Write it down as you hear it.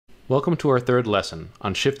Welcome to our third lesson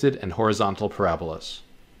on shifted and horizontal parabolas.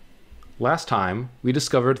 Last time, we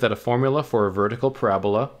discovered that a formula for a vertical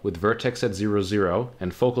parabola with vertex at 0, 0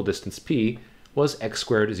 and focal distance p was x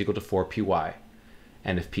squared is equal to 4py.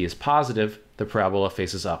 And if p is positive, the parabola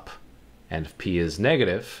faces up. And if p is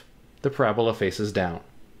negative, the parabola faces down.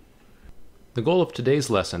 The goal of today's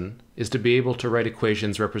lesson is to be able to write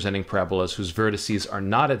equations representing parabolas whose vertices are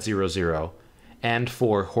not at 0, 0 and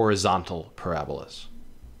for horizontal parabolas.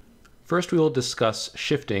 First, we will discuss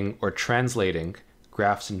shifting or translating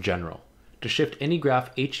graphs in general. To shift any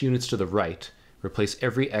graph h units to the right, replace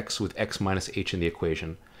every x with x minus h in the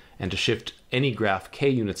equation. And to shift any graph k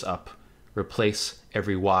units up, replace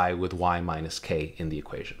every y with y minus k in the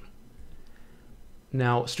equation.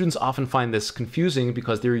 Now, students often find this confusing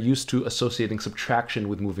because they're used to associating subtraction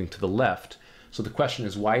with moving to the left. So the question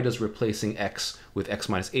is, why does replacing x with x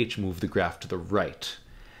minus h move the graph to the right?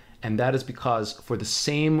 And that is because for the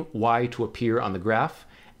same y to appear on the graph,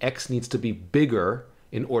 x needs to be bigger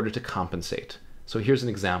in order to compensate. So here's an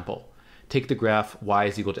example. Take the graph y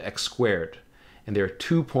is equal to x squared. And there are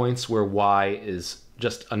 2 points where y is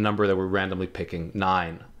just a number that we're randomly picking,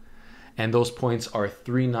 9. And those points are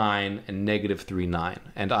 3, 9 and negative 3, 9.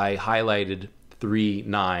 And I highlighted 3,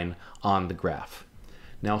 9 on the graph.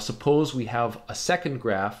 Now suppose we have a second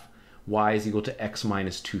graph, y is equal to x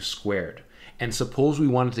minus 2 squared. And suppose we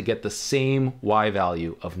wanted to get the same y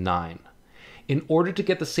value of 9. In order to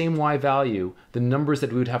get the same y value, the numbers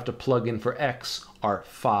that we would have to plug in for x are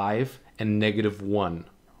 5 and negative 1.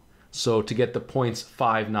 So to get the points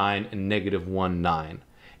 5, 9 and negative 1, 9.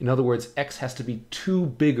 In other words, x has to be 2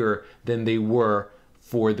 bigger than they were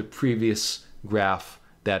for the previous graph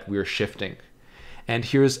that we're shifting. And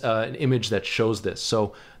here's an image that shows this.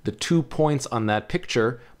 So the 2 points on that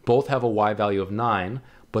picture both have a y value of 9,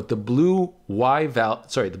 but the blue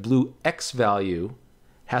x value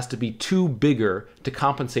has to be 2 bigger to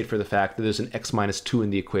compensate for the fact that there's an x minus 2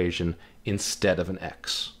 in the equation instead of an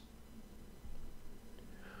x.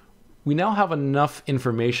 We now have enough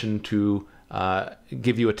information to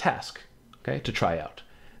give you a task, okay, to try out.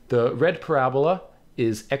 The red parabola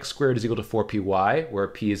is x squared is equal to 4py, where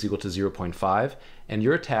p is equal to 0.5, and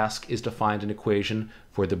your task is to find an equation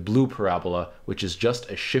for the blue parabola, which is just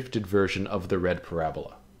a shifted version of the red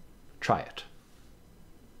parabola. Try it.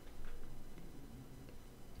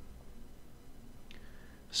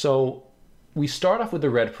 So we start off with the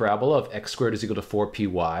red parabola of x squared is equal to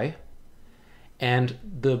 4py, and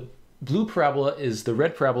the blue parabola is the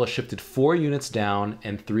red parabola shifted 4 units down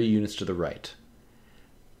and 3 units to the right.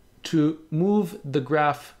 To move the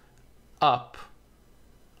graph up,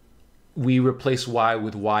 we replace y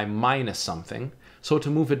with y minus something. So to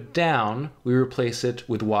move it down, we replace it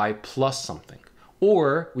with y plus something.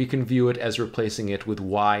 Or we can view it as replacing it with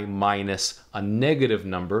y minus a negative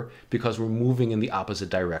number because we're moving in the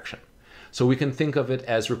opposite direction. So we can think of it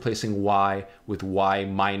as replacing y with y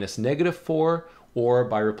minus negative 4 or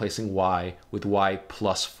by replacing y with y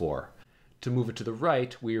plus 4. To move it to the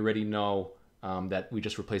right, we already know that we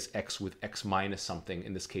just replace x with x minus something.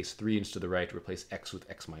 In this case, 3 units to the right, replace x with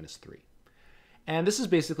x minus 3. And this is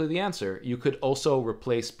basically the answer. You could also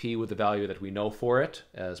replace p with the value that we know for it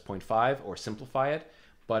as 0.5 or simplify it,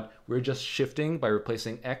 but we're just shifting by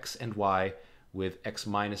replacing x and y with x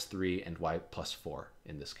minus 3 and y plus 4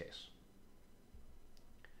 in this case.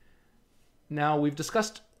 Now we've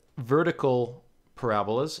discussed vertical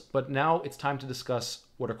parabolas, but now it's time to discuss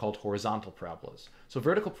what are called horizontal parabolas. So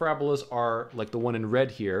vertical parabolas are like the one in red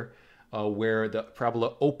here, where the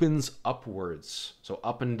parabola opens upwards. So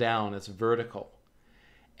up and down, it's vertical.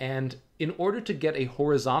 And in order to get a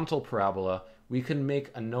horizontal parabola, we can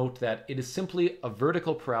make a note that it is simply a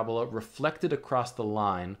vertical parabola reflected across the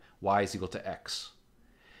line y is equal to x.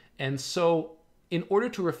 And so in order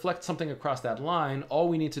to reflect something across that line, all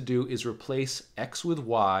we need to do is replace x with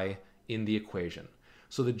y in the equation.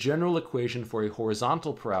 So the general equation for a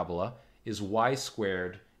horizontal parabola is y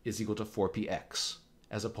squared is equal to 4px,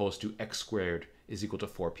 as opposed to x squared is equal to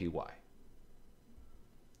 4py.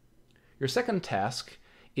 Your second task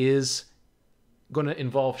is going to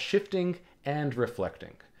involve shifting and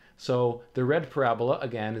reflecting. So the red parabola,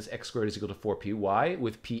 again, is x squared is equal to 4py,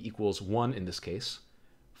 with p equals 1 in this case.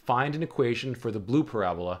 Find an equation for the blue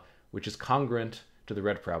parabola, which is congruent to the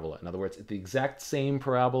red parabola. In other words, it's the exact same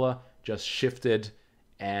parabola, just shifted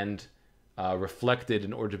and reflected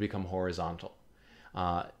in order to become horizontal.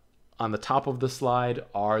 On the top of the slide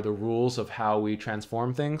are the rules of how we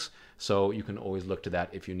transform things, so you can always look to that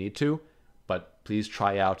if you need to, but please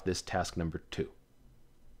try out this task number 2.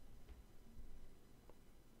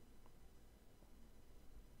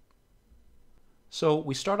 So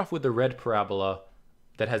we start off with the red parabola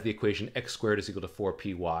that has the equation x squared is equal to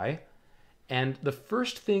 4py. And the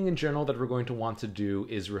first thing in general that we're going to want to do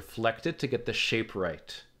is reflect it to get the shape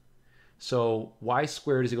right. So y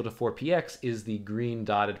squared is equal to 4px is the green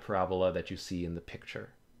dotted parabola that you see in the picture.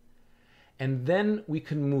 And then we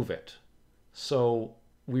can move it. So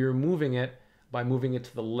we're moving it by moving it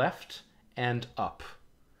to the left and up.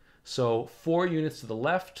 So 4 units to the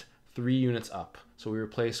left, 3 units up. So we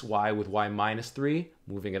replace y with y minus 3,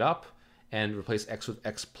 moving it up, and replace x with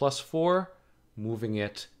x plus 4, moving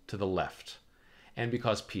it to the left. And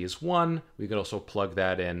because p is 1, we could also plug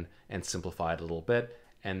that in and simplify it a little bit,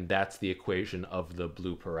 and that's the equation of the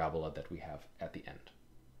blue parabola that we have at the end.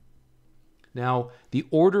 Now, the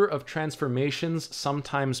order of transformations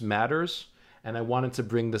sometimes matters, and I wanted to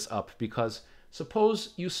bring this up because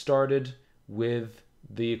suppose you started with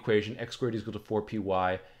the equation x squared is equal to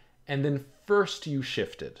 4py, and then first you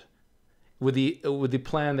shifted with the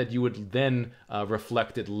plan that you would then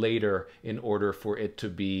reflect it later in order for it to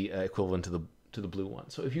be equivalent to the blue one.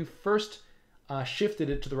 So if you first shifted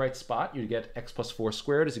it to the right spot, you'd get x plus 4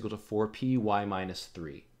 squared is equal to 4p y minus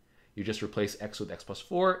 3. You just replace x with x plus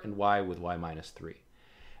 4 and y with y minus 3.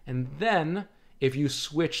 And then if you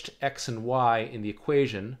switched x and y in the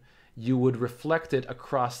equation, you would reflect it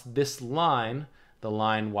across this line, the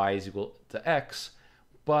line y is equal to x,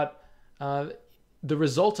 but the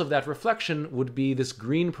result of that reflection would be this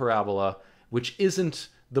green parabola, which isn't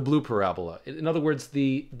the blue parabola. In other words,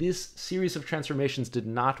 this series of transformations did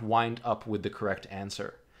not wind up with the correct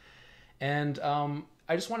answer. And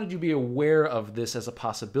I just wanted you to be aware of this as a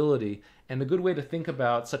possibility. And the good way to think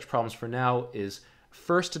about such problems for now is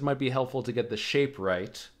first it might be helpful to get the shape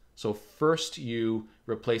right. So first you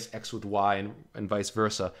replace x with y and vice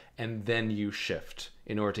versa, and then you shift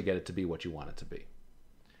in order to get it to be what you want it to be.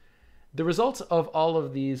 The result of all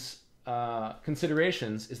of these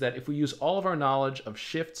considerations is that if we use all of our knowledge of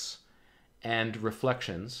shifts and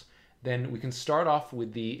reflections, then we can start off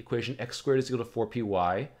with the equation x squared is equal to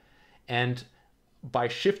 4py, and by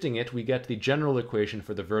shifting it, we get the general equation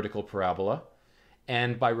for the vertical parabola,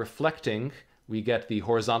 and by reflecting, we get the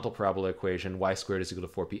horizontal parabola equation, y squared is equal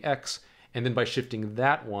to 4px, and then by shifting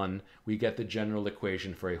that one, we get the general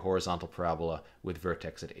equation for a horizontal parabola with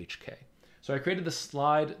vertex at hk. So I created this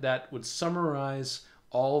slide that would summarize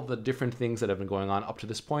all the different things that have been going on up to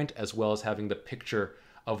this point, as well as having the picture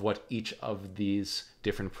of what each of these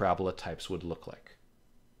different parabola types would look like.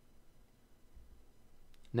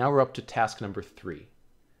 Now we're up to task number 3.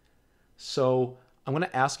 So I'm going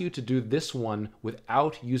to ask you to do this one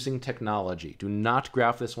without using technology. Do not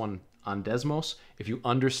graph this one on Desmos. If you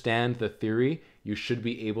understand the theory, you should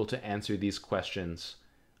be able to answer these questions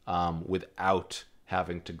without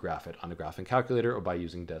having to graph it on a graphing calculator or by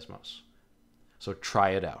using Desmos. So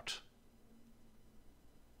try it out.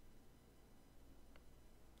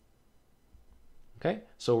 Okay,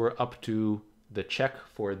 so we're up to the check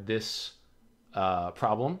for this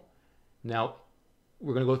problem. Now,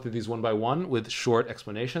 we're going to go through these one by one with short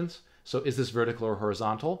explanations. So is this vertical or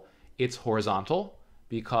horizontal? It's horizontal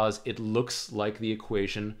because it looks like the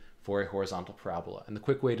equation for a horizontal parabola. And the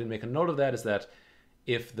quick way to make a note of that is that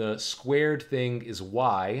if the squared thing is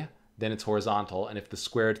y, then it's horizontal, and if the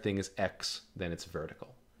squared thing is x, then it's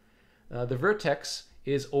vertical. The vertex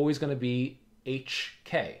is always going to be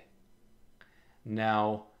hk.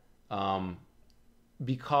 Now,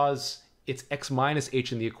 because it's x minus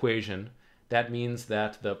h in the equation, that means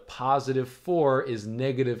that the positive 4 is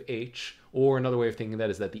negative h, or another way of thinking that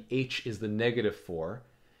is that the h is the negative 4,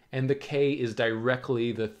 and the k is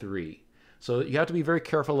directly the 3. So you have to be very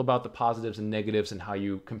careful about the positives and negatives and how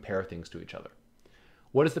you compare things to each other.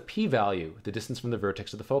 What is the p-value, the distance from the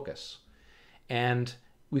vertex to the focus? And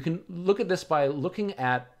we can look at this by looking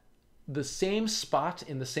at the same spot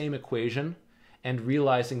in the same equation and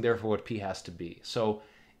realizing therefore what p has to be. So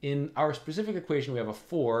in our specific equation, we have a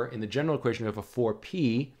 4. In the general equation, we have a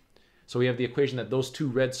 4p. So we have the equation that those two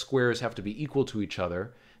red squares have to be equal to each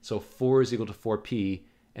other. So 4 is equal to 4p,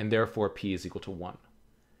 and therefore p is equal to 1.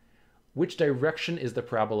 Which direction is the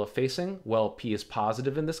parabola facing? Well, p is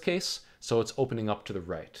positive in this case, so it's opening up to the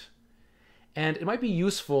right. And it might be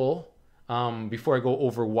useful, before I go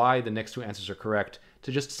over why the next two answers are correct,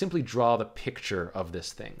 to just simply draw the picture of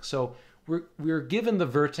this thing. So we're given the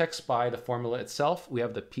vertex by the formula itself. We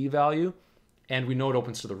have the p-value, and we know it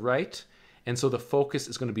opens to the right. And so the focus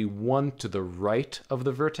is going to be 1 to the right of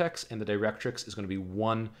the vertex, and the directrix is going to be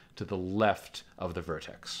 1 to the left of the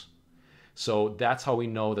vertex. So that's how we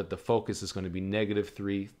know that the focus is going to be negative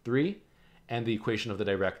 3, 3, and the equation of the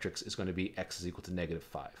directrix is going to be x is equal to negative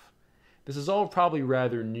 5. This is all probably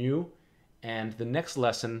rather new, And the next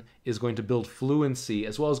lesson is going to build fluency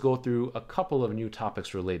as well as go through a couple of new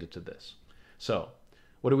topics related to this. So,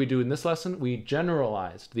 what do we do in this lesson? We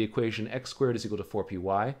generalized the equation x squared is equal to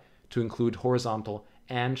 4py to include horizontal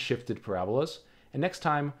and shifted parabolas. And next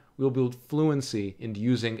time, we'll build fluency in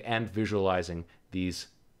using and visualizing these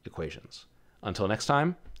equations. Until next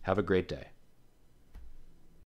time, have a great day.